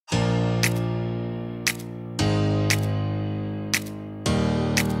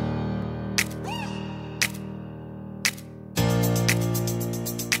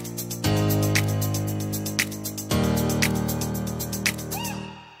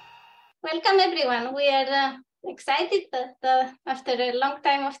welcome everyone. We are excited that after a long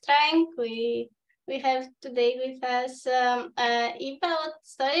time of trying, we have today with us Ewout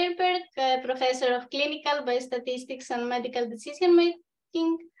Steyerberg, Professor of Clinical Biostatistics and Medical Decision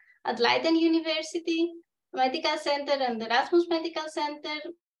Making at Leiden University Medical Center and Erasmus Medical Center.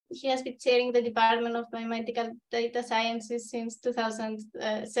 He has been chairing the Department of Biomedical Data Sciences since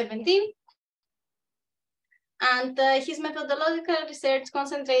 2017. And his methodological research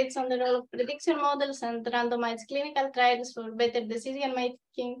concentrates on the role of prediction models and randomized clinical trials for better decision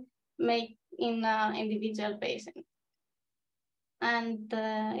making in individual patients. And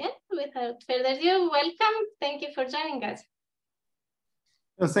yeah, without further ado, welcome. Thank you for joining us.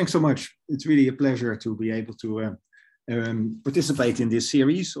 Well, thanks so much. It's really a pleasure to be able to participate in this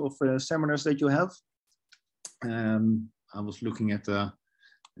series of seminars that you have. I was looking at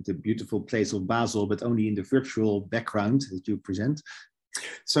the beautiful place of Basel, but only in the virtual background that you present.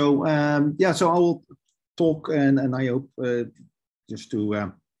 So yeah, so I will talk and I hope just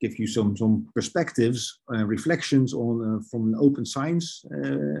to give you some perspectives, reflections on from an open science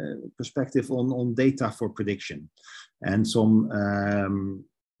perspective on data for prediction, and some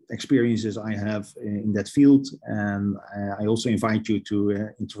experiences I have in that field. And I also invite you to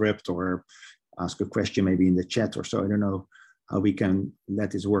interrupt or ask a question maybe in the chat or so. I don't know how we can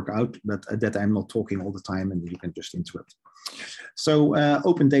let this work out, but that I'm not talking all the time and you can just interrupt. So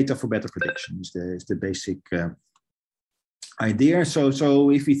open data for better prediction is the basic idea. So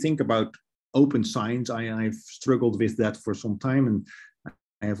if we think about open science, I've struggled with that for some time, and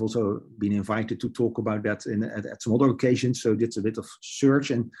I have also been invited to talk about that at some other occasions. So it's a bit of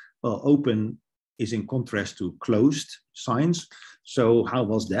search, and well, open is in contrast to closed science. So how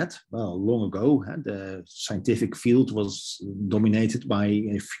was that? Well, long ago, the scientific field was dominated by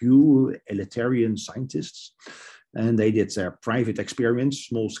a few elitarian scientists, and they did their private experiments,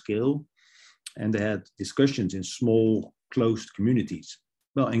 small scale, and they had discussions in small, closed communities.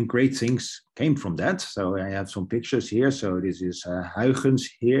 Well, and great things came from that. So I have some pictures here. So this is Huygens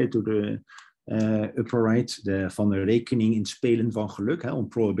here to the upper right, the van de rekening in spelen van geluk, on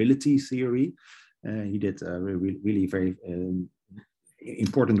probability theory. He did really very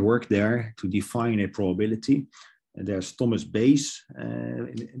important work there to define a probability. And there's Thomas Bayes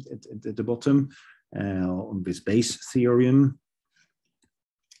at the bottom on this Bayes theorem.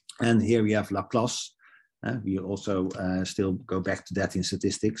 And here we have Laplace. We also still go back to that in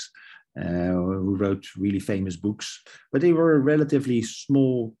statistics, who wrote really famous books, but they were relatively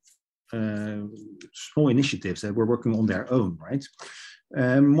small initiatives that were working on their own, right?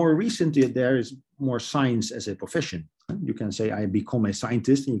 More recently, there is more science as a profession. You can say, I become a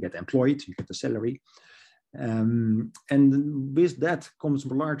scientist, and you get employed, you get a salary. And with that comes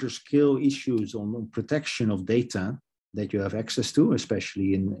larger scale issues on protection of data that you have access to,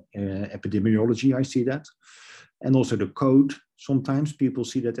 especially in epidemiology, I see that. And also the code, sometimes people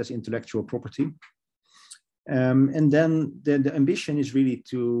see that as intellectual property. And then the ambition is really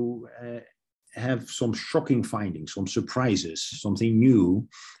to have some shocking findings, some surprises, something new,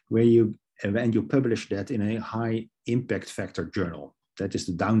 where you publish that in a high impact factor journal. That is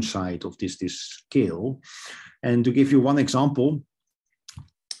the downside of this scale. And to give you one example,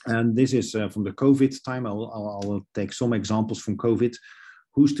 and this is from the COVID time, I'll take some examples from COVID.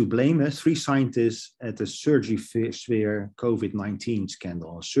 Who's to blame? 3 scientists at the SurgiSphere COVID-19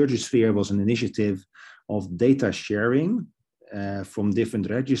 scandal. SurgiSphere was an initiative of data sharing from different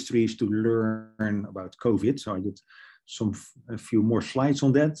registries to learn about COVID. So I did a few more slides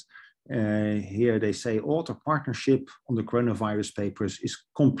on that. Here they say author partnership on the coronavirus papers is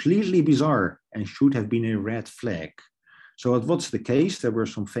completely bizarre and should have been a red flag. So what's the case? There were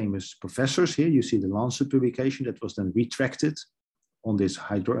some famous professors here. You see the Lancet publication that was then retracted on this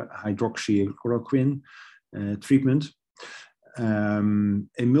hydroxychloroquine treatment. A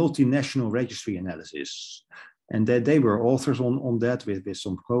multinational registry analysis. And they were authors on that with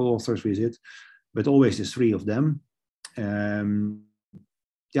some co-authors with it, but always the 3 of them.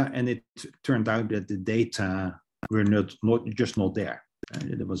 Yeah, and it turned out that the data were not there.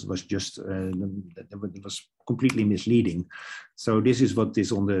 It was completely misleading. So this is what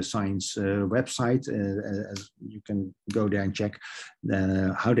is on the science website. As you can go there and check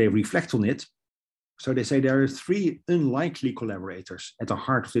how they reflect on it. So they say there are 3 unlikely collaborators at the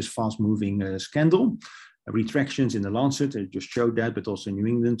heart of this fast-moving scandal. Retractions in the Lancet, I just showed that, but also in New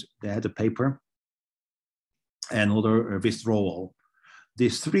England, they had a paper. And other withdrawal.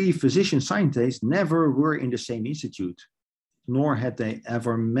 These 3 physician scientists never were in the same institute, nor had they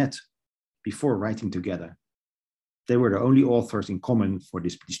ever met before writing together. They were the only authors in common for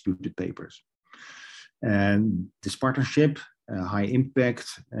these disputed papers. And this partnership high impact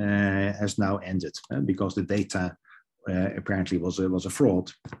has now ended because the data apparently was a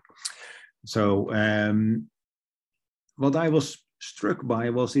fraud. So what I was struck by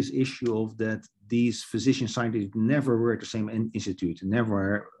was this issue of that these physician scientists never were at the same institute,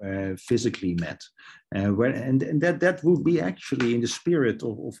 never physically met. And that would be actually in the spirit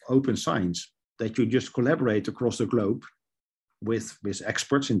of open science, that you just collaborate across the globe with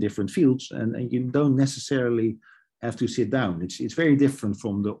experts in different fields, and you don't necessarily have to sit down. It's very different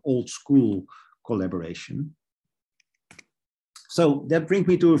from the old school collaboration. So that brings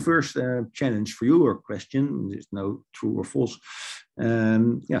me to a first challenge for you, or question. There's no true or false.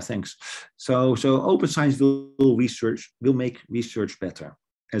 Yeah, thanks. So open science will make research better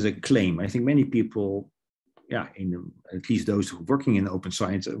as a claim. I think many people, yeah, at least those who are working in open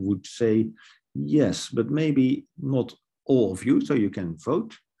science would say yes, but maybe not all of you. So you can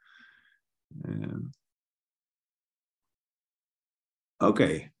vote.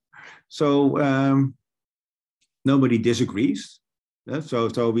 Okay, so nobody disagrees. So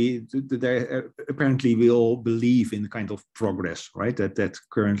apparently we all believe in kind of progress, right? That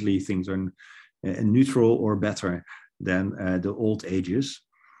currently things are neutral or better than the old ages.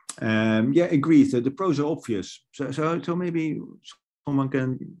 Yeah, agreed. The pros are obvious. So maybe someone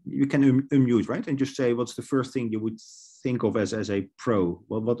can unmute, right, and just say what's the first thing you would think of as a pro.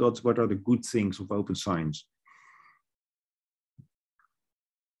 What are the good things of open science?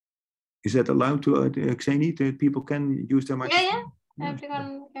 Is that allowed to Xeni? That people can use their microphone? Yeah.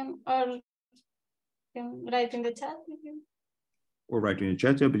 Everyone can, or can write in the chat. Or write in the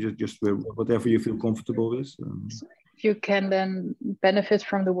chat, yeah, but just whatever you feel comfortable with. You can then benefit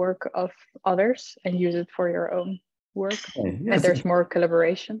from the work of others and use it for your own work. Okay. Yeah, and there's more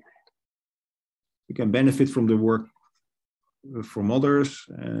collaboration. You can benefit from the work from others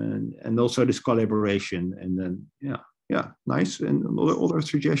and also this collaboration. And then, yeah, nice. And other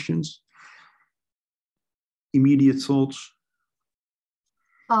suggestions? Immediate thoughts?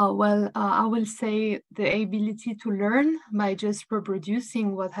 I will say the ability to learn by just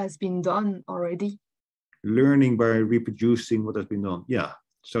reproducing what has been done already. Learning by reproducing what has been done. Yeah.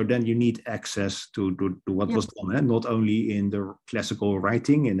 So then you need access to what was done, not only in the classical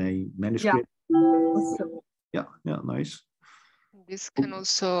writing in a manuscript. Yeah, nice. This can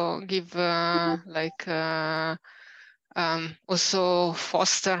also give also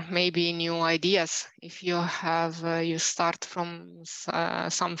foster maybe new ideas. If you have you start from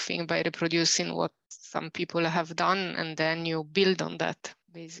something by reproducing what some people have done, and then you build on that,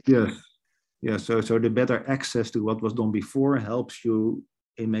 basically. Yes. Yeah, so the better access to what was done before helps you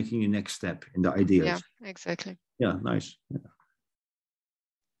in making your next step in the ideas. Yeah, exactly. Yeah, nice. Yeah.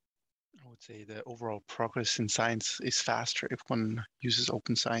 I would say the overall progress in science is faster if one uses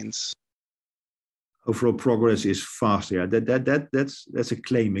open science. Overall progress is faster. Yeah, that's a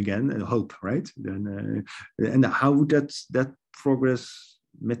claim again, and hope, right? Then and how would that progress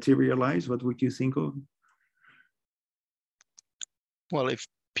materialize? What would you think of? Well, if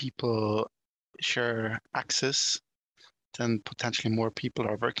people share access, then potentially more people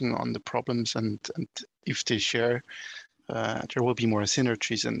are working on the problems, and if they share, there will be more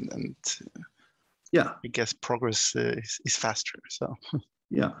synergies, and yeah, I guess progress is faster. So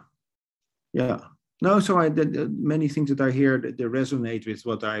yeah. No, so many things that I hear that they resonate with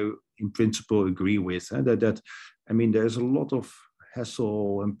what I in principle agree with. That I mean, there's a lot of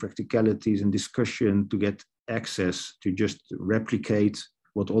hassle and practicalities and discussion to get access to just replicate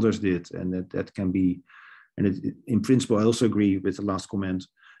what others did, and that can be. And in principle, I also agree with the last comment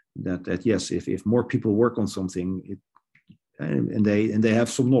that yes, if more people work on something, and they have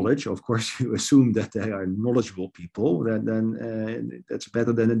some knowledge, of course, you assume that they are knowledgeable people. Then that's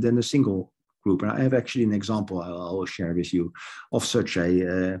better than a single group. And I have actually an example I'll share with you of such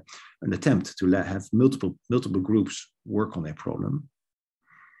an attempt to have multiple groups work on a problem.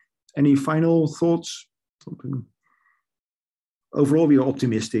 Any final thoughts? Overall, we are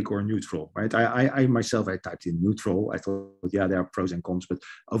optimistic or neutral, right? I myself, I typed in neutral. I thought, yeah, there are pros and cons, but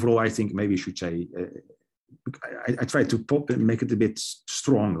overall, I think maybe you should say, I try to make it a bit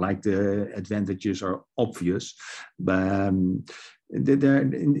strong, like the advantages are obvious. But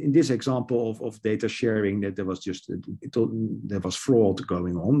in this example of data sharing, that there was fraud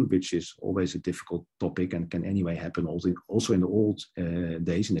going on, which is always a difficult topic and can anyway happen also in the old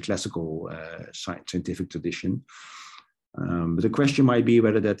days in the classical scientific tradition. But the question might be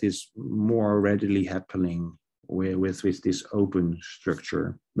whether that is more readily happening with this open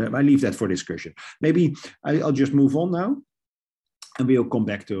structure. But I leave that for discussion. Maybe I'll just move on now, and we'll come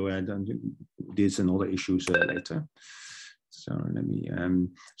back to this and other issues later. So let me.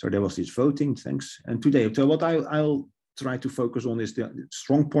 So there was this voting. Thanks. And today, so what I'll try to focus on is the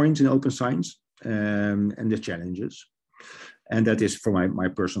strong points in open science and the challenges. And that is from my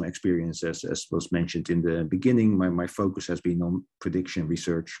personal experience, as was mentioned in the beginning, my focus has been on prediction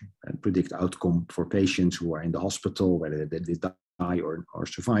research and predict outcome for patients who are in the hospital, whether they die or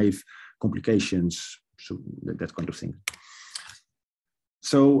survive, complications, so that kind of thing.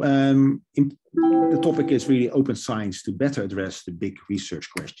 So the topic is really open science to better address the big research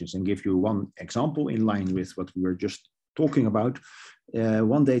questions, and give you one example in line with what we were just talking about.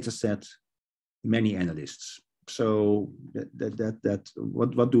 One data set, many analysts. So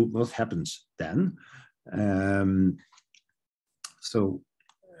what happens then?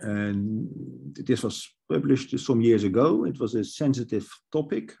 This was published some years ago. It was a sensitive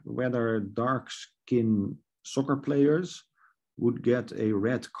topic, whether dark skin soccer players would get a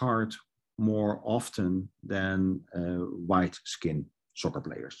red card more often than white skin soccer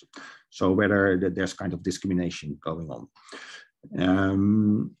players. So whether there's kind of discrimination going on.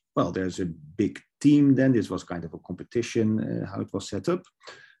 Well, there's a big team then. This was kind of a competition, how it was set up.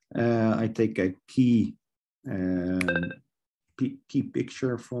 I take a key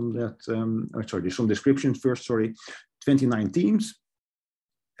picture from that, some descriptions first, 29 teams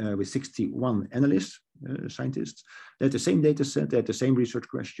with 61 analysts, scientists. They had the same data set, they had the same research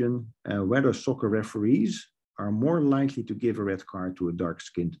question, whether soccer referees are more likely to give a red card to a dark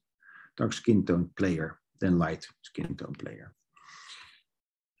skin tone player than light skin tone player.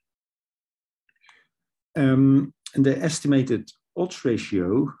 And the estimated odds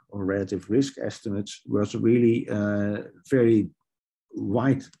ratio or relative risk estimates was really very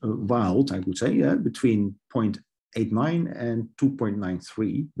wild, I would say, between 0.89 and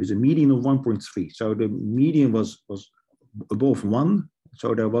 2.93, with a median of 1.3. So the median was above 1,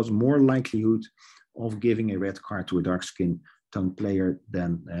 so there was more likelihood of giving a red card to a dark skin tone player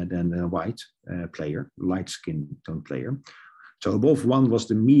than a white player, light skin tone player. So above 1 was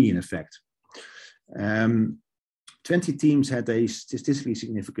the median effect. 20 teams had a statistically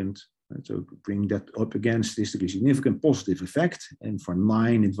significant, so bring that up again, statistically significant positive effect, and for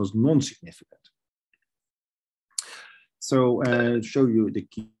 9 it was non-significant. So show you the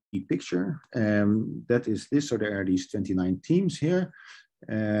key picture. That is this. So there are these 29 teams here.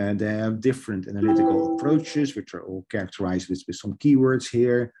 They have different analytical approaches, which are all characterized with some keywords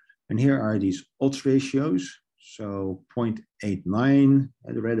here. And here are these odds ratios. So 0.89,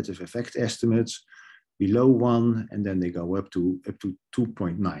 the relative effect estimates, below 1, and then they go up to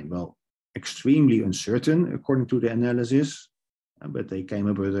 2.9. Well, extremely uncertain according to the analysis, but they came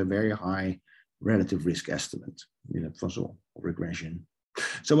up with a very high relative risk estimate in a Basel regression.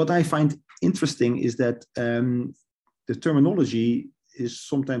 So what I find interesting is that the terminology is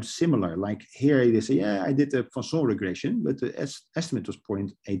sometimes similar. Like here they say, yeah, I did a Poisson regression, but the estimate was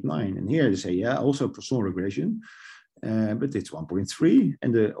 0.89. And here they say, yeah, also Poisson regression, but it's 1.3.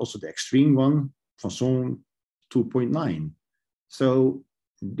 And also the extreme one, Poisson 2.9. So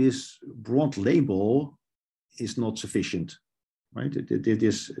this broad label is not sufficient, right?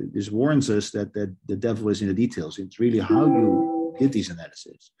 This warns us that the devil is in the details. It's really how you did these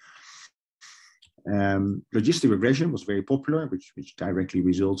analyses. Logistic regression was very popular, which directly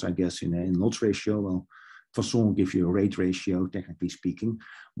results, I guess, in an odds ratio. Well, Poisson will give you a rate ratio, technically speaking,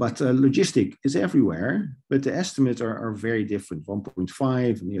 but logistic is everywhere, but the estimates are very different,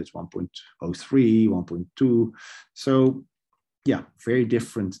 1.5, and here it's 1.03, 1.2. So yeah, very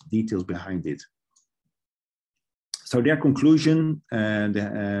different details behind it. So their conclusion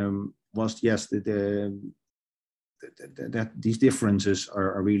was, yes, that these differences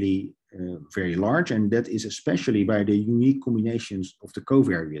are really very large, and that is especially by the unique combinations of the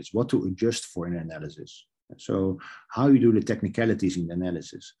covariates, what to adjust for in analysis. So how you do the technicalities in the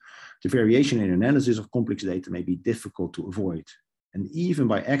analysis. The variation in analysis of complex data may be difficult to avoid, and even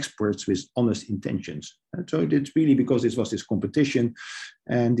by experts with honest intentions. So it's really because this was this competition,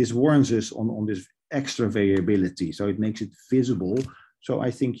 and this warns us on this extra variability, so it makes it visible. So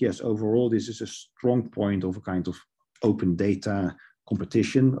I think, yes, overall, this is a strong point of a kind of open data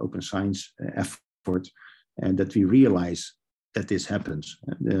competition, open science effort, and that we realize that this happens.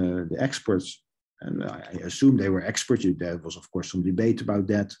 The experts, and I assume they were experts, there was of course some debate about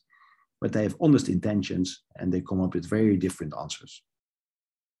that, but they have honest intentions and they come up with very different answers.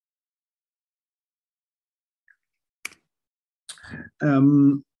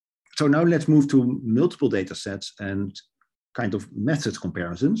 So now let's move to multiple data sets and kind of method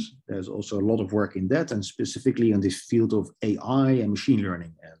comparisons. There's also a lot of work in that, and specifically in this field of AI and machine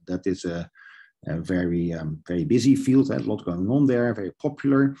learning. And that is a very busy field, a lot going on there, very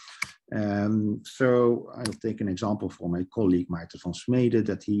popular. So I'll take an example from my colleague Maarten van Smeden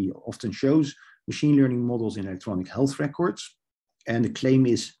that he often shows. machine learning models in electronic health records. And the claim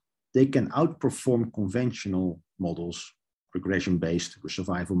is they can outperform conventional models, regression-based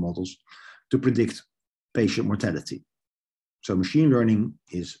survival models, to predict patient mortality. So machine learning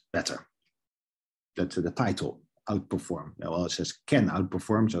is better. That's the title, outperform. Well, it says can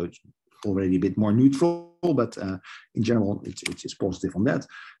outperform, so it's already a bit more neutral, but in general, it's positive on that.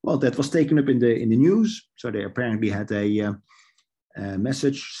 Well, that was taken up in the news. So they apparently had a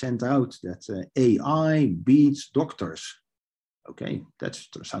message sent out that AI beats doctors. Okay, that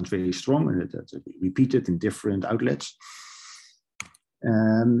sounds very strong, and that's repeated in different outlets.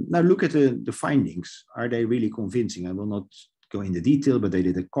 Now look at the findings. Are they really convincing? I will not go into detail, but they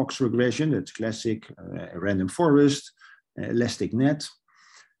did a Cox regression, that's classic, a random forest, elastic net.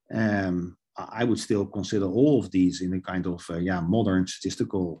 I would still consider all of these in a kind of modern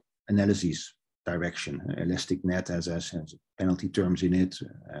statistical analysis direction. Elastic net has penalty terms in it,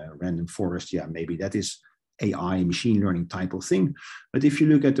 random forest, yeah, maybe that is AI, machine learning type of thing. But if you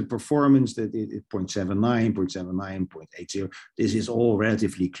look at the performance, that 0.79, 0.79, 0.80, this is all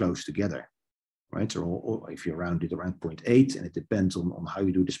relatively close together, right? So if you round it around 0.8, and it depends on how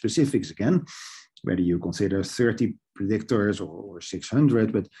you do the specifics again, whether you consider 30 predictors or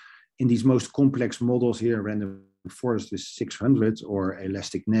 600, but in these most complex models here, random forest is 600 or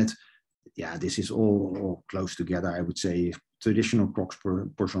elastic net, yeah, this is all close together. I would say traditional Cox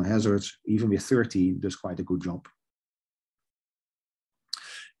proportional hazards, even with 30, does quite a good job.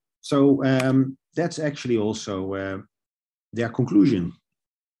 So that's actually also their conclusion.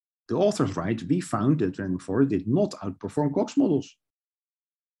 The authors write, we found that random forest did not outperform Cox models.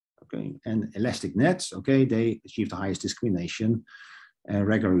 Okay, and elastic nets, okay, they achieved the highest discrimination and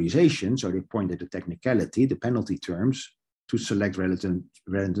regularization. So they point at the technicality, the penalty terms, to select relevant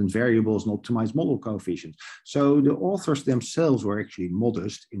variables and optimize model coefficients. So the authors themselves were actually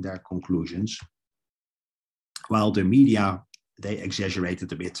modest in their conclusions, while the media, they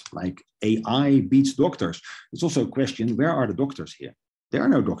exaggerated a bit, like AI beats doctors. It's also a question, where are the doctors here? There are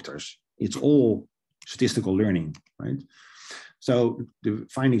no doctors. It's all statistical learning, right? So the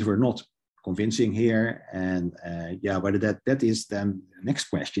findings were not convincing here. And yeah, whether that is then the next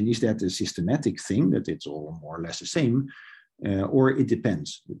question, is that a systematic thing, that it's all more or less the same? Or it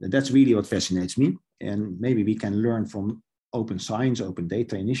depends. That's really what fascinates me. And maybe we can learn from open science, open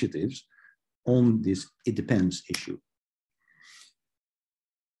data initiatives on this it depends issue.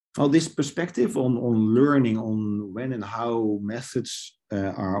 Well, this perspective on learning, on when and how methods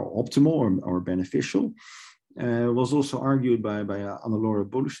are optimal or beneficial was also argued by Anne-Laure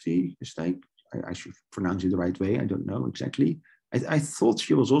Bolustee. I should pronounce it the right way. I don't know exactly. I thought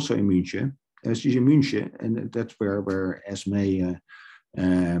she was also in München. She's in München, and that's where Esme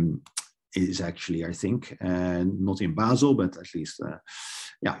is actually, I think, not in Basel, but at least,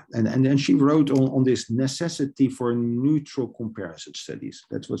 yeah. And then she wrote on this necessity for neutral comparison studies.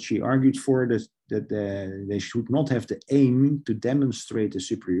 That's what she argued for, that they should not have the aim to demonstrate the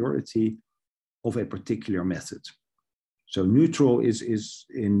superiority of a particular method. So neutral is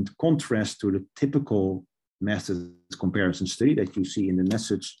in contrast to the typical method comparison study that you see in the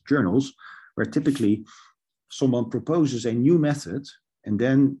message journals, where typically someone proposes a new method and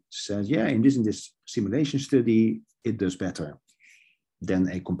then says, yeah, in this simulation study, it does better than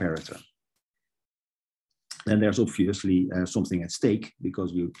a comparator. And there's obviously something at stake,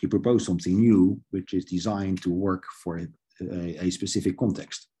 because you propose something new, which is designed to work for a specific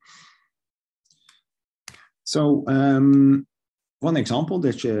context. So one example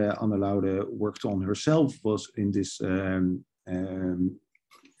that Anne-Laure worked on herself was in this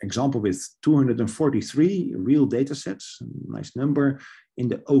example with 243 real data sets, nice number, in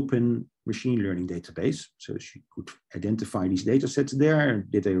the open machine learning database. So she could identify these data sets there,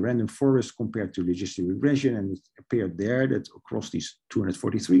 did a random forest compared to logistic regression, and it appeared there that across these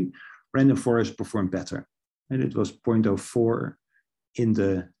 243, random forest performed better. And it was 0.04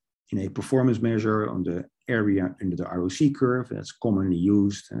 in a performance measure on the area under the ROC curve. That's commonly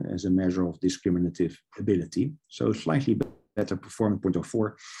used as a measure of discriminative ability. So slightly better performance,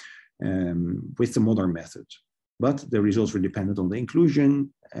 0.04, with the modern method. But the results were dependent on the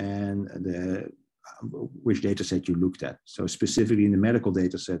inclusion and which data set you looked at. So specifically in the medical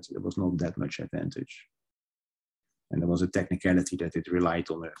data set, there was not that much advantage. And there was a technicality that it relied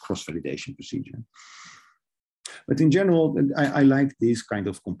on a cross-validation procedure. But in general, I like these kind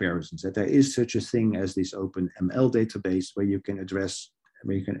of comparisons, that there is such a thing as this open ML database where you can address,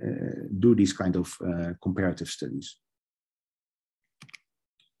 where you can do these kind of comparative studies.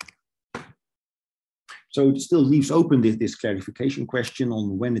 So it still leaves open this clarification question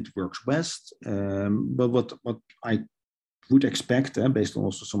on when it works best. But what I would expect, based on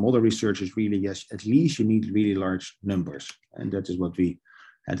also some other research, is really, yes, at least you need really large numbers. And that is what we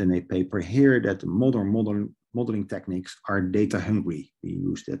had in a paper here, that modern modeling techniques are data hungry. We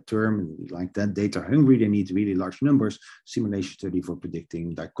use that term, and we like that, data hungry. They need really large numbers. Simulation study for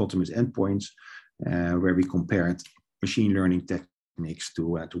predicting dichotomous endpoints, where we compared machine learning techniques to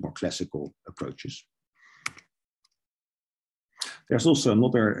more classical approaches. There's also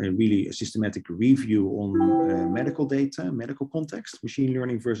another really systematic review on medical data, medical context, machine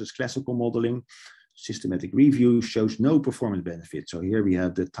learning versus classical modeling. Systematic review shows no performance benefit. So here we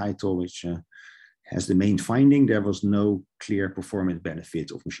have the title, which has the main finding: there was no clear performance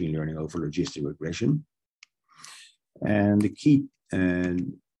benefit of machine learning over logistic regression. And the key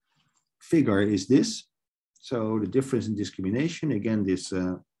figure is this. So the difference in discrimination, again, this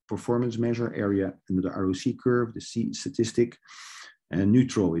performance measure area under the ROC curve, the C statistic, and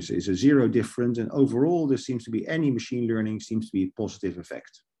neutral is a zero difference. And overall, there seems to be any machine learning seems to be a positive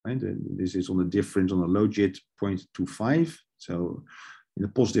effect. Right? And this is on the difference on the logit 0.25, so in a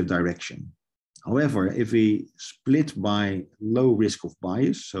positive direction. However, if we split by low risk of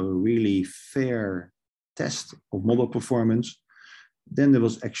bias, so a really fair test of model performance, then there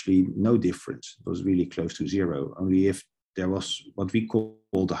was actually no difference. It was really close to zero. Only if there was what we call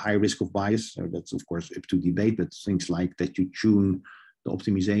the high risk of bias, so that's of course up to debate, but things like that you tune the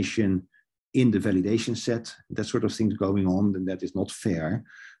optimization in the validation set, that sort of things going on, then that is not fair,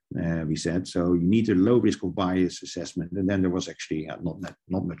 we said. So you need a low risk of bias assessment, and then there was actually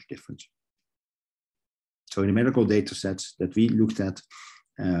not much difference. So in the medical data sets that we looked at,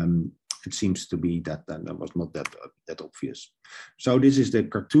 it seems to be that that was not that obvious. So this is the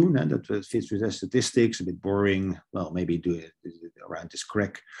cartoon that fits with the statistics, a bit boring. Well, maybe do it around this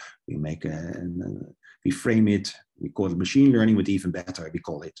crack. We make we frame it. We call it machine learning, but even better, we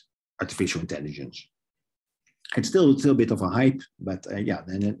call it artificial intelligence. It's still a bit of a hype, but yeah,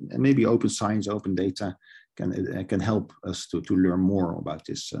 then maybe open science, open data can help us to learn more about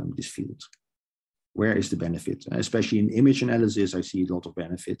this field. Where is the benefit? Especially in image analysis, I see a lot of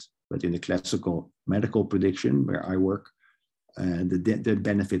benefit, but in the classical medical prediction, where I work, the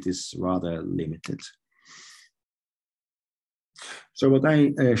benefit is rather limited. So what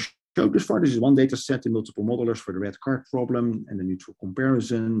I showed this far, this is one data set in multiple modelers for the red card problem and the neutral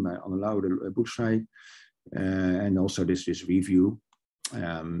comparison by Annelaude Boetschaai, and also this review.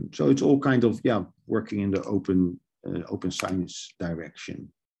 So it's all kind of, yeah, working in the open science direction.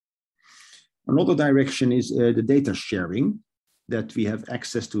 Another direction is the data sharing, that we have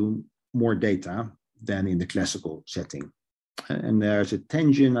access to more data than in the classical setting. And there's a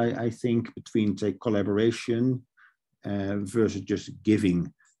tension, I think, between, say, collaboration versus just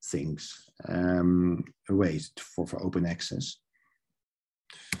giving things away for open access.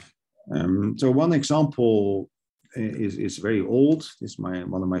 So one example is very old. This is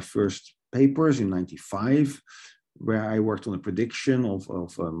one of my first papers in '95, where I worked on a prediction of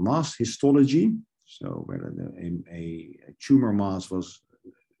mass histology. So whether a tumor mass was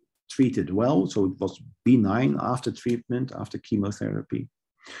treated well, so it was benign after treatment, after chemotherapy,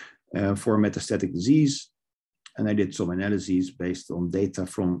 for metastatic disease. And I did some analyses based on data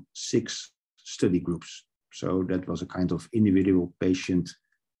from 6 study groups. So that was a kind of individual patient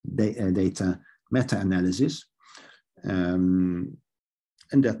data meta-analysis. And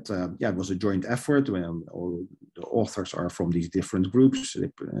that yeah, it was a joint effort when all the authors are from these different groups,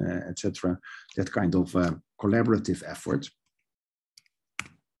 etc. That kind of collaborative effort.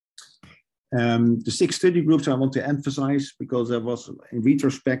 The 6 study groups I want to emphasize, because there was, in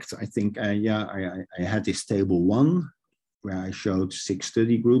retrospect, I think, yeah, I had this table 1 where I showed 6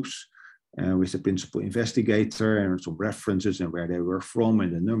 study groups with the principal investigator and some references and where they were from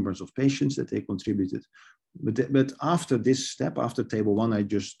and the numbers of patients that they contributed. But after this step, after table 1, I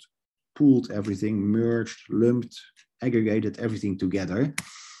just pooled everything, merged, lumped, aggregated everything together,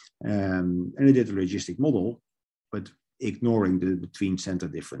 and I did a logistic model, but ignoring the between center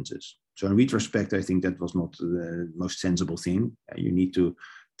differences. So in retrospect, I think that was not the most sensible thing. You need to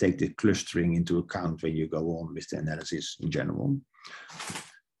take the clustering into account when you go on with the analysis in general.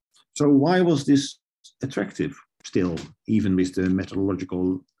 So why was this attractive still, even with the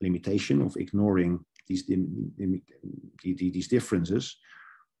methodological limitation of ignoring these differences?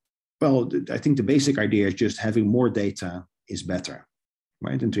 Well, I think the basic idea is just having more data is better,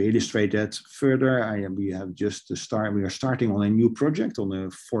 right? And to illustrate that further, we are starting on a new project on a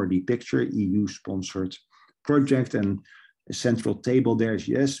 4D picture, EU-sponsored project, and a central table there is,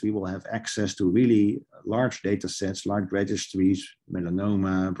 yes, we will have access to really large data sets, large registries,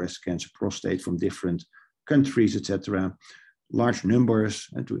 melanoma, breast cancer, prostate from different countries, etc., large numbers,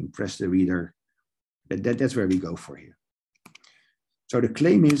 and to impress the reader. That's where we go for here. So the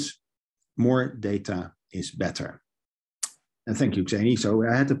claim is more data is better. And thank you, Xeni. So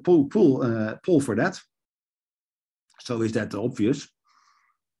I had to poll for that. So is that obvious?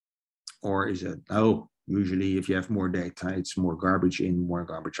 Or is it, oh, usually if you have more data, it's more garbage in, more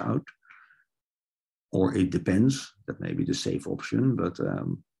garbage out? Or it depends, that may be the safe option, but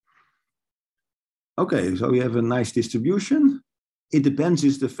okay, so we have a nice distribution. It depends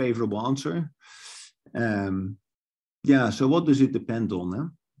is the favorable answer. Yeah, so what does it depend on? Huh?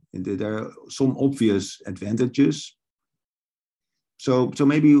 There are some obvious advantages. So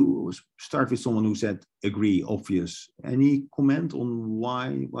maybe start with someone who said agree, obvious. Any comment on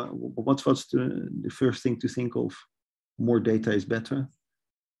why? What's the first thing to think of? More data is better.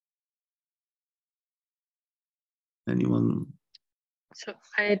 Anyone? So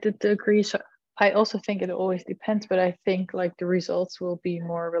I did agree. So I also think it always depends, but I think like the results will be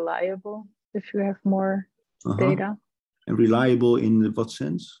more reliable if you have more data. And reliable in what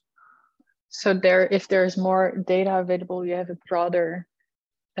sense? So if there's more data available, you have a broader,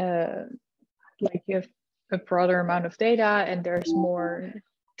 like you have a broader amount of data, and there's more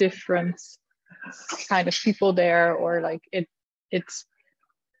different kind of people there, or like it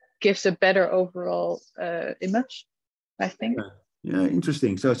gives a better overall image, I think. Yeah,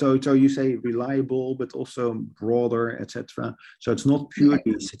 interesting. So you say reliable, but also broader, etc. So it's not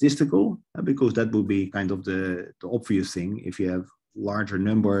purely statistical, because that would be kind of the obvious thing. If you have larger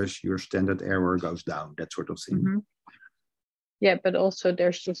numbers, your standard error goes down, that sort of thing. Mm-hmm. Yeah, but also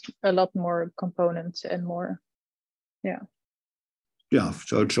there's just a lot more components and more, yeah. Yeah,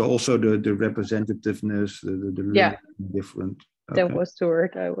 so also the representativeness, the different. Okay. That was the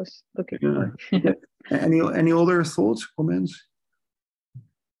word I was looking for. Okay. Any other thoughts, comments?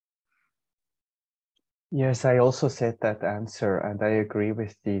 Yes, I also said that answer, and I agree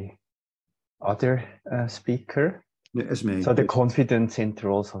with the other speaker. Yeah, Esme. So the confidence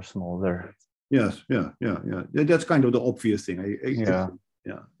intervals are smaller. Yes, yeah. That's kind of the obvious thing. Yeah.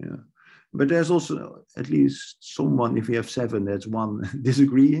 But there's also at least someone, if we have 7, that's one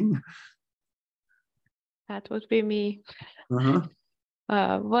disagreeing. That would be me.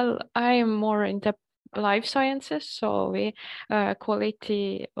 Well, I am more in the life sciences, so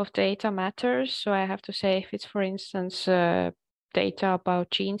quality of data matters. So I have to say, if it's, for instance, data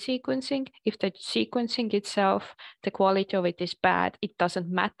about gene sequencing, if the sequencing itself, the quality of it is bad, it doesn't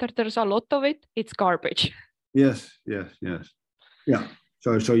matter. There's a lot of it. It's garbage. Yes. Yeah.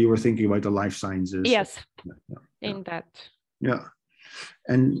 So you were thinking about the life sciences. Yes. In that. Yeah.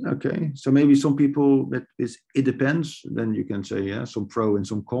 And okay, so maybe some people that is it depends. Then you can say some pro and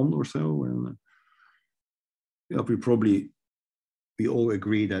some con or so. And we all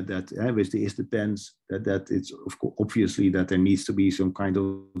agree that with the it depends that it's obviously that there needs to be some kind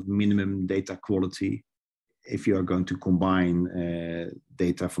of minimum data quality if you are going to combine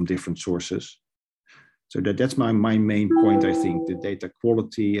data from different sources. So that's my main point. I think the data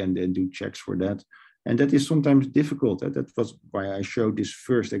quality and then do checks for that. And that is sometimes difficult. That was why I showed this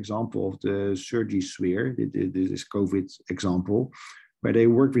first example of the surgery sphere, this COVID example, where they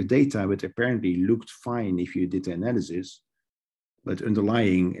worked with data, but apparently looked fine if you did the analysis, but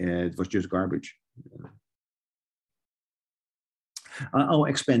underlying it was just garbage. I'll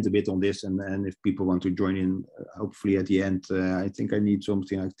expand a bit on this, and if people want to join in, hopefully at the end, I think I need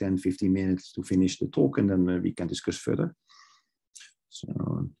something like 10-15 minutes to finish the talk, and then we can discuss further.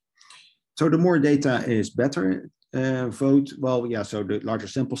 So the more data is better. Vote, well, yeah, so the larger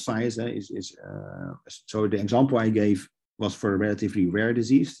sample size is so the example I gave was for a relatively rare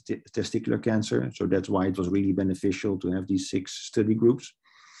disease, testicular cancer. So that's why it was really beneficial to have these 6 study groups.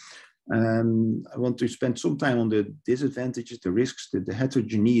 I want to spend some time on the disadvantages, the risks, the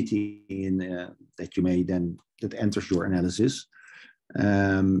heterogeneity in that enters your analysis.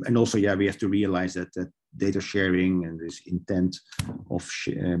 And also, we have to realize that data sharing and this intent of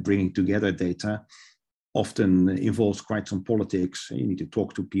bringing together data often involves quite some politics. You need to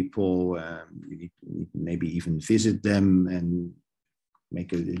talk to people, you need maybe even visit them and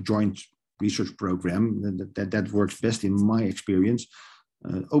make a joint research program. That works best in my experience.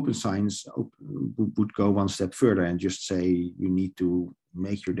 Open science would go one step further and just say you need to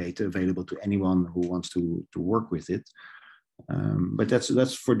make your data available to anyone who wants to work with it. But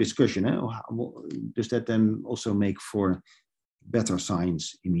that's for discussion. Does that then also make for better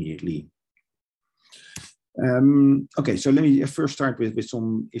science immediately? Okay, so let me first start with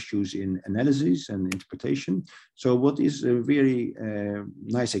some issues in analysis and interpretation. So what is a very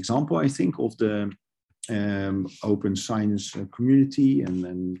nice example, I think, of the open science community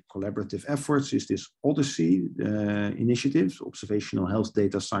and collaborative efforts is this Odyssey initiative, Observational Health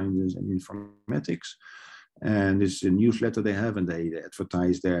Data Sciences and Informatics. And this is a newsletter they have, and they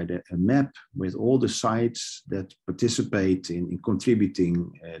advertise there a map with all the sites that participate in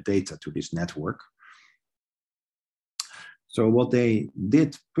contributing data to this network. So what they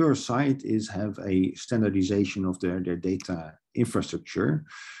did per site is have a standardization of their data infrastructure.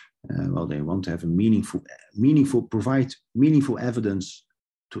 Well, they want to have a provide meaningful evidence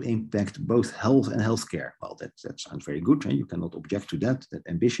to impact both health and healthcare. Well, that sounds very good. You cannot object to that. That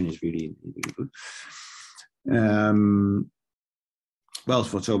ambition is really, really good. Well,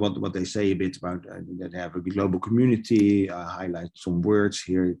 so what they say a bit about that they have a global community, highlight some words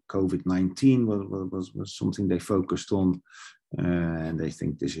here. COVID-19 was something they focused on, and they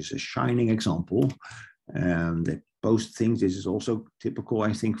think this is a shining example. They post things. This is also typical,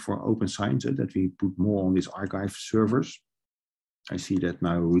 I think, for open science, that we put more on these archive servers. I see that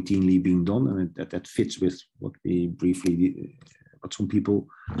now routinely being done, and that fits with what we briefly, what some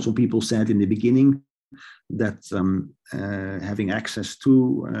people said in the beginning, that having access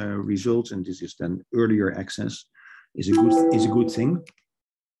to results, and this is then earlier access, is a good thing.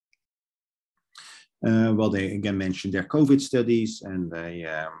 Well, they again mentioned their COVID studies and they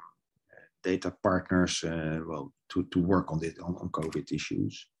data partners, well, to work on COVID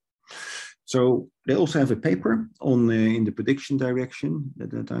issues. So they also have a paper on in the prediction direction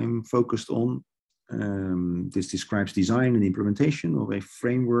that I'm focused on. This describes design and implementation of a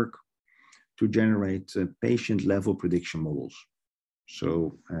framework to generate patient-level prediction models.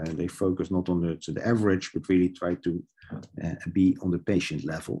 So they focus not on the average, but really try to be on the patient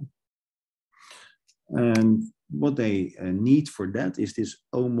level. And what they need for that is this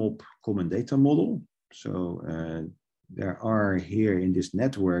OMOP common data model. So there are here in this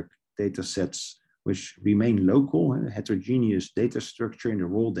network data sets which remain local, heterogeneous data structure in the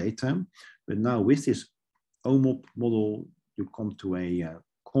raw data. But now with this OMOP model, you come to a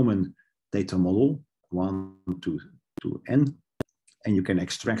common data model, 1 to n, and you can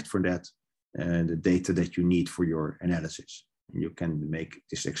extract for that the data that you need for your analysis. And you can make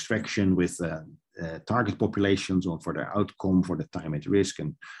this extraction with target populations for their outcome, for the time at risk,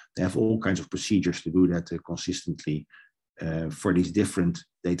 and they have all kinds of procedures to do that consistently for these different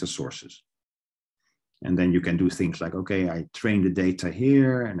data sources. And then you can do things like, okay, I train the data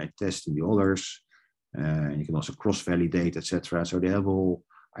here and I test in the others. And you can also cross-validate, etc. So they have a whole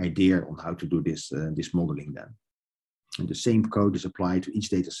idea on how to do this modeling then. And the same code is applied to each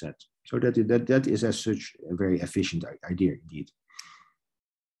data set. So that is as such a very efficient idea indeed.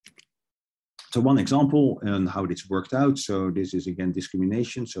 So one example on how this worked out. So this is again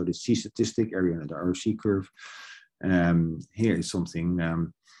discrimination. So the C-statistic area under the ROC curve. Here is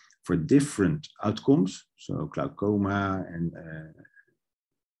something for different outcomes. So glaucoma and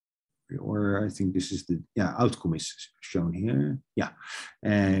or I think this is the outcome is shown here. Yeah,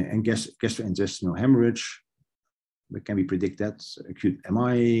 and gastrointestinal hemorrhage. Can we predict that? Acute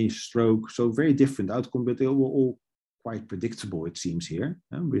MI, stroke. So very different outcome, but they were all quite predictable, it seems here,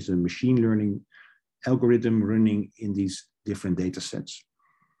 with a machine learning algorithm running in these different data sets.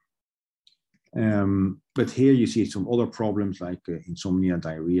 But here you see some other problems like insomnia,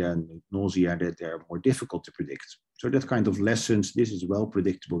 diarrhea, and nausea that they're more difficult to predict. So that kind of lessons, this is well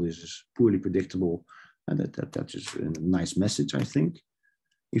predictable, this is poorly predictable, and that is a nice message, I think.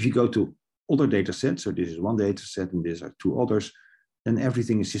 If you go to other data sets, so this is one data set and these are two others, then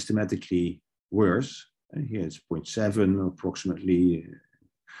everything is systematically worse. And here it's 0.7 approximately.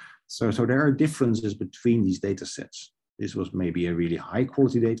 So there are differences between these data sets. This was maybe a really high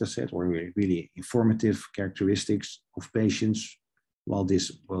quality data set or really informative characteristics of patients, while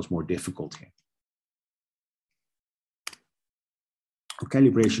this was more difficult here.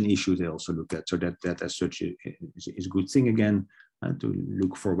 Calibration issues they also look at, so that as such is a good thing again, to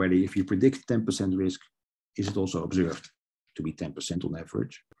look for whether if you predict 10% risk, is it also observed to be 10% on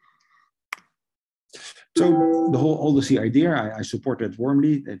average. So the whole Odyssey idea, I support that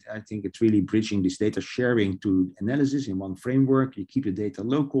warmly. I think it's really bridging this data sharing to analysis in one framework. You keep the data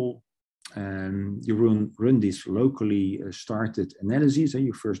local, and you run these locally started analyses. And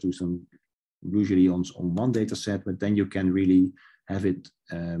you first do some, usually on one data set, but then you can really have it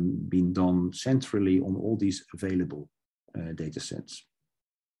being done centrally on all these available data sets.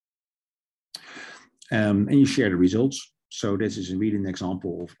 And you share the results. So this is really an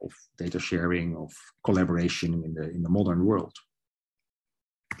example of data sharing, of collaboration in the modern world.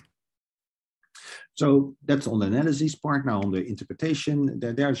 So that's on the analysis part. Now on the interpretation,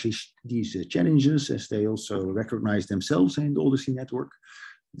 there are these challenges, as they also recognize themselves in the Odyssey network,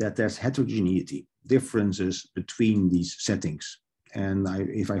 that there's heterogeneity, differences between these settings. And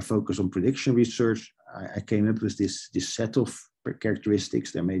if I focus on prediction research, I came up with this set of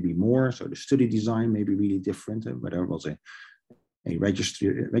characteristics. There may be more, so the study design may be really different, whether it was a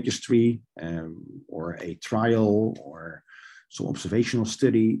registry or a trial or some observational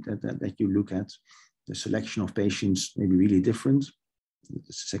study that you look at. The selection of patients may be really different.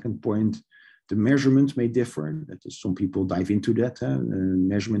 The second point, the measurement may differ. That is, some people dive into that,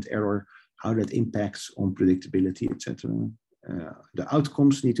 measurement error, how that impacts on predictability, etc. The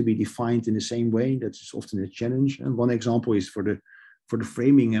outcomes need to be defined in the same way. That is often a challenge. And one example is for the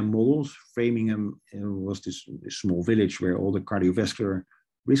Framingham models. Framingham was this small village where all the cardiovascular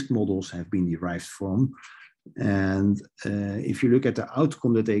risk models have been derived from. And if you look at the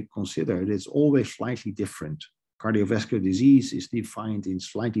outcome that they considered, it's always slightly different. Cardiovascular disease is defined in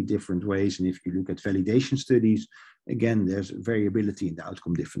slightly different ways. And if you look at validation studies, again, there's variability in the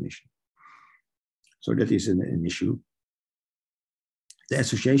outcome definition. So that is an issue. The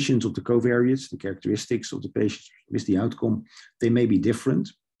associations of the covariates, the characteristics of the patients with the outcome, they may be different.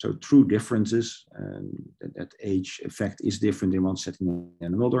 So true differences, that age effect is different in one setting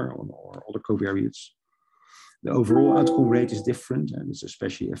than another, or other covariates. The overall outcome rate is different, and it's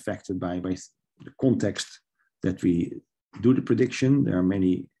especially affected by the context that we do the prediction. There are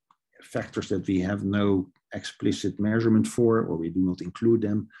many factors that we have no explicit measurement for, or we do not include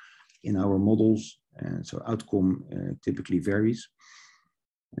them in our models. And so outcome typically varies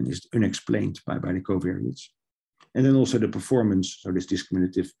and is unexplained by the covariates. And then also the performance, so this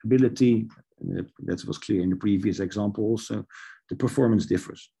discriminative ability, that was clear in the previous example also, the performance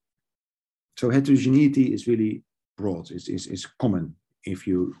differs. So heterogeneity is really broad, is common if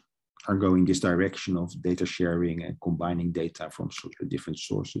you are going this direction of data sharing and combining data from different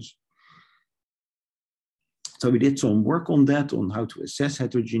sources. So we did some work on that, on how to assess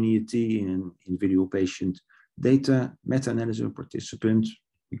heterogeneity in individual patient data, meta-analysis of participants,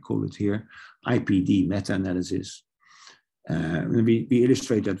 we call it here, IPD meta-analysis. We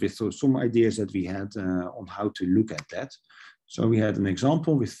illustrate that with some ideas that we had on how to look at that. So we had an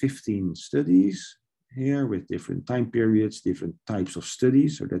example with 15 studies here with different time periods, different types of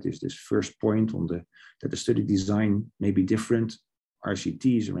studies. So that is this first point on that the study design may be different.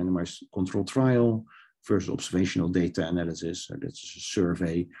 RCT is a randomized controlled trial versus observational data analysis. So that's a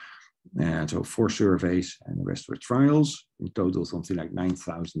survey. And so 4 surveys and the rest were trials. In total, something like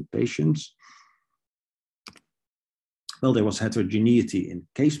 9,000 patients. Well, there was heterogeneity in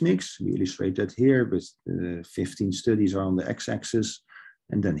case mix. We illustrate that here with 15 studies are on the x-axis.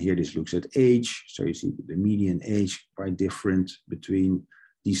 And then here this looks at age. So you see the median age quite different between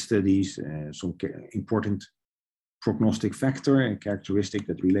these studies. Some important prognostic factor and characteristic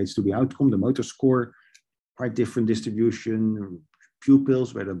that relates to the outcome, the motor score, quite different distribution.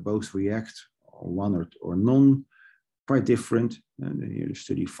 Pupils, whether both react or one or none, quite different. And then here is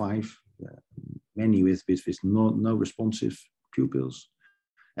study 5, many with no responsive pupils,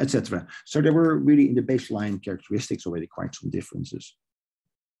 etc. So there were really in the baseline characteristics already quite some differences.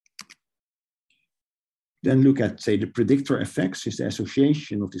 Then look at, say, the predictor effects, is the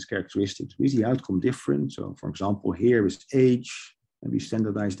association of these characteristics with the outcome different. So for example, here is age, and we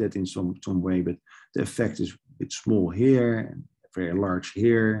standardize that in some way, but the effect is a bit small here, very large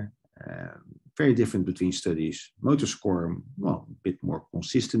here, very different between studies. Motor score, well, a bit more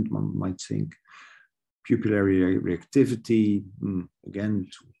consistent, one might think. Pupillary reactivity, again,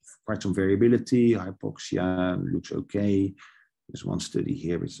 quite some variability. Hypoxia looks okay. There's one study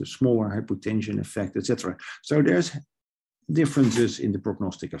here with a smaller hypotension effect, etc. So there's differences in the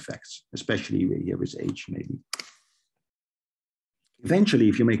prognostic effects, especially here with age, maybe. Eventually,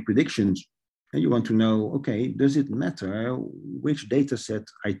 if you make predictions, and you want to know, okay, does it matter which data set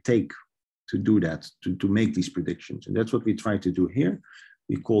I take to do that, to make these predictions? And that's what we try to do here.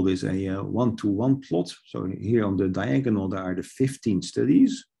 We call this a one-to-one plot. So here on the diagonal, there are the 15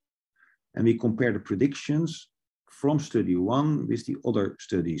 studies. And we compare the predictions from study 1 with the other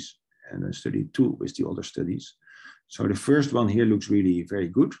studies, and then study 2 with the other studies. So the first one here looks really very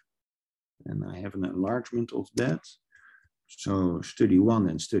good. And I have an enlargement of that. So study 1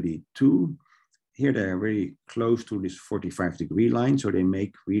 and study 2. Here they're very close to this 45-degree line, so they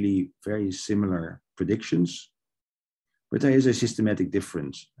make really very similar predictions. But there is a systematic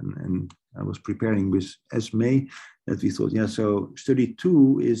difference. And I was preparing with Esme that we thought, yeah, so study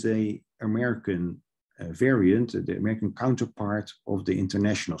 2 is a American variant, the American counterpart of the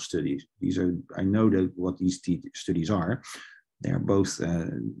international studies. These are, I know that what these studies are. They are both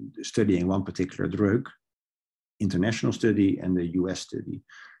studying one particular drug, international study and the US study.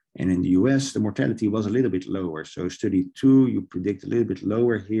 And in the US, the mortality was a little bit lower. So study 2, you predict a little bit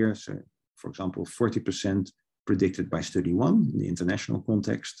lower here. So for example, 40% predicted by study 1 in the international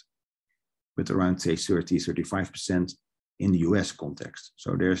context, with around say 30, 35% in the US context.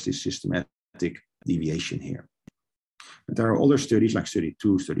 So there's this systematic deviation here. But there are other studies like study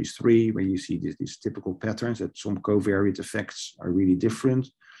 2, study 3, where you see these typical patterns that some covariate effects are really different.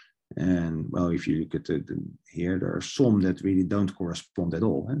 And well, if you look at here, there are some that really don't correspond at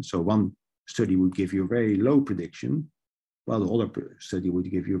all. And so one study would give you a very low prediction, while the other study would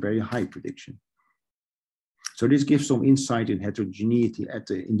give you a very high prediction. So this gives some insight in heterogeneity at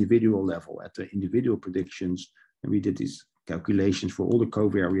the individual level, at the individual predictions. And we did these calculations for all the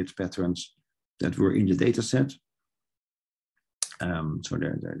covariate patterns that were in the data set. So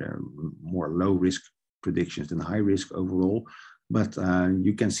there are more low risk predictions than high risk overall, but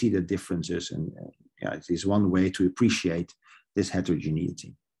you can see the differences, and yeah, it is one way to appreciate this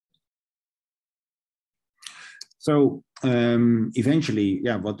heterogeneity. So eventually,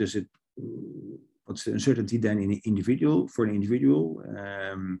 yeah, what's the uncertainty then in an individual, for an individual?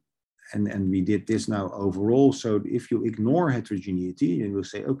 And we did this now overall. So if you ignore heterogeneity, you will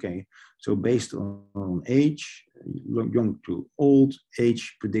say, okay, so based on age, young to old,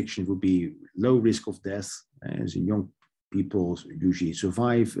 age prediction would be low risk of death, as in young people usually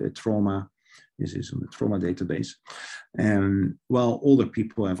survive trauma. This is on the trauma database. While older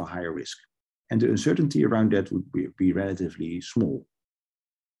people have a higher risk. And the uncertainty around that would be relatively small.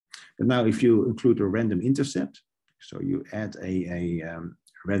 But now if you include a random intercept, so you add a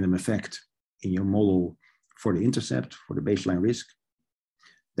random effect in your model for the intercept, for the baseline risk,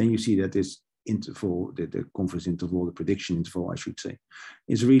 then you see that this interval, the confidence interval, the prediction interval, I should say,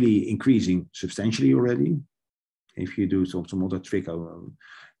 is really increasing substantially already. If you do some other trick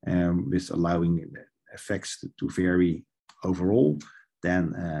with allowing effects to vary overall,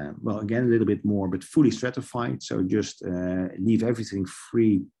 then, well, again, a little bit more, but fully stratified. So just leave everything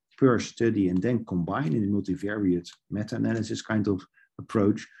free per study and then combine in a multivariate meta-analysis kind of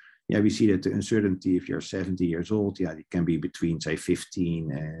approach. Yeah, we see that the uncertainty, if you're 70 years old, yeah, it can be between, say,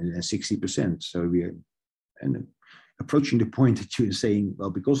 15 and 60%. So we are approaching the point that you're saying,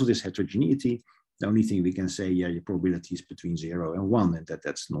 well, because of this heterogeneity, the only thing we can say, yeah, your probability is between 0 and 1, and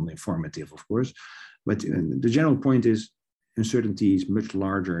that's non-informative, of course. But the general point is uncertainty is much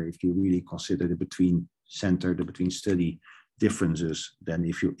larger if you really consider the between center, the between study differences, than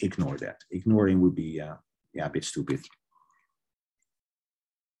if you ignore that. Ignoring would be yeah, a bit stupid.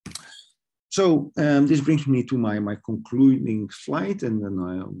 So this brings me to my concluding slide, and then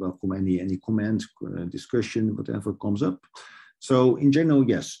I welcome any comment, discussion, whatever comes up. So in general,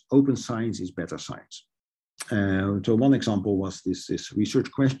 yes, open science is better science. So one example was this research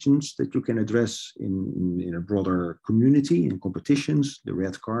questions that you can address in a broader community, in competitions, the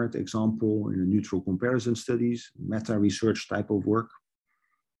red card example, in a neutral comparison studies, meta-research type of work.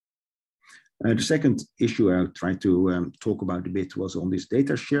 The second issue I tried to talk about a bit was on this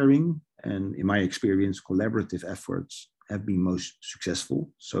data sharing. And in my experience, collaborative efforts have been most successful.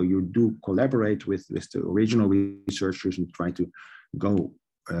 So you do collaborate with the original researchers and try to go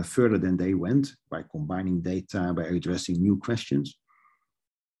further than they went by combining data, by addressing new questions.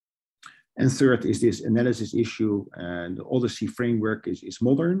 And third is this analysis issue. And the Odyssey framework is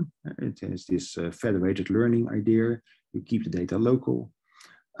modern. It has this federated learning idea. You keep the data local.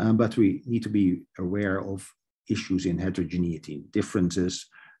 But we need to be aware of issues in heterogeneity, differences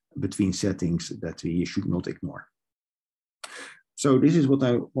between settings that we should not ignore. So this is what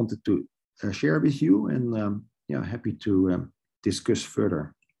I wanted to share with you, and yeah, happy to discuss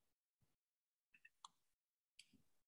further.